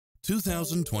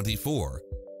2024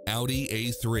 Audi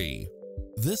A3.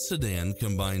 This sedan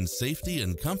combines safety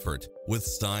and comfort with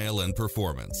style and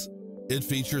performance. It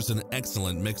features an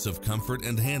excellent mix of comfort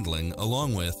and handling,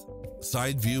 along with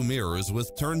side view mirrors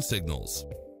with turn signals,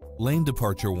 lane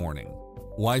departure warning,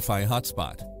 Wi-Fi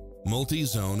hotspot,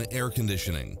 multi-zone air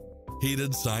conditioning,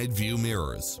 heated side view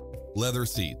mirrors, leather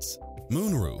seats,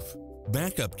 moonroof,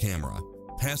 backup camera,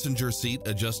 passenger seat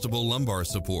adjustable lumbar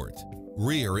support,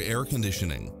 rear air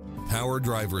conditioning, power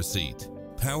driver seat,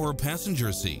 power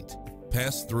passenger seat,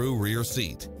 pass-through rear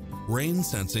seat,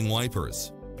 rain-sensing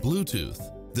wipers, Bluetooth.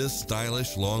 This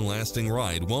stylish, long-lasting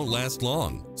ride won't last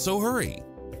long, so hurry!